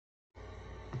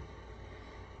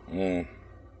Mm.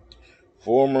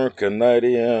 Former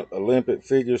Canadian Olympic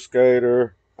figure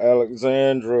skater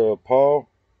Alexandra Paul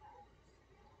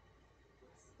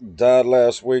died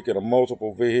last week in a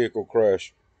multiple vehicle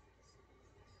crash.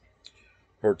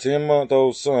 Her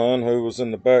 10-month-old son, who was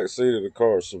in the back seat of the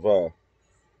car, survived.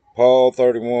 Paul,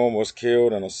 31, was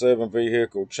killed in a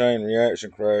 7-vehicle chain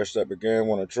reaction crash that began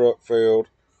when a truck failed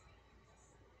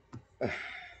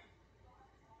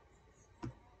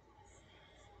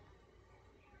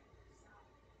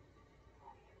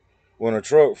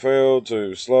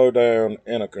to slow down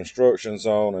in a construction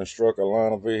zone and struck a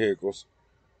line of vehicles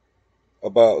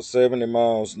about 70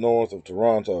 miles north of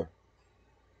Toronto,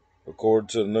 according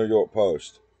to the New York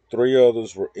Post. 3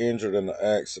 others were injured in the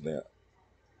accident.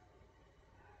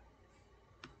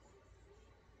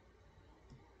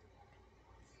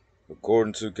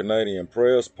 According to Canadian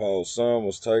press, Paul's son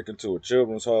was taken to a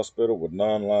children's hospital with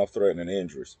non-life-threatening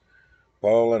injuries.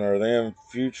 Paul and her then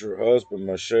future husband,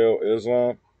 Michelle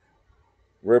Islam,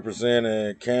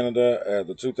 represented Canada at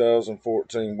the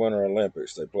 2014 Winter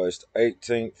Olympics. They placed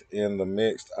 18th in the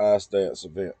mixed ice dance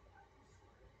event.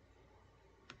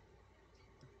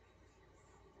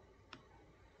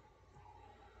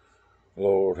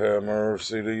 Lord have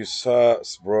mercy, these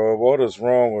sites, bro. What is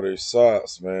wrong with these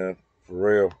sites, man? For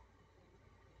real.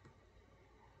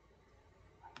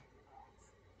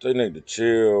 They need to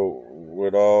chill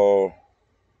with all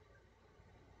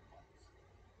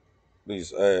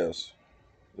these ass.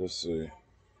 Let's see.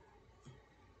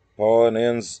 Paul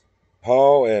and,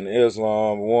 Paul and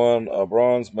Islam won a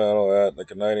bronze medal at the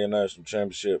Canadian National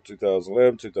Championship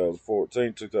 2011,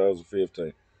 2014,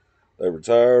 2015. They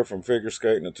retired from figure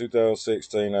skating in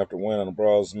 2016 after winning a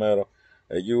bronze medal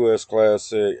at U.S.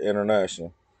 Classic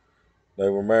International. They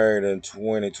were married in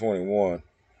 2021.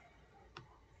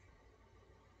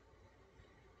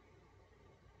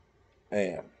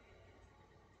 Damn.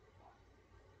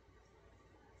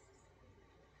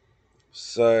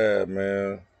 Sad,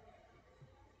 man.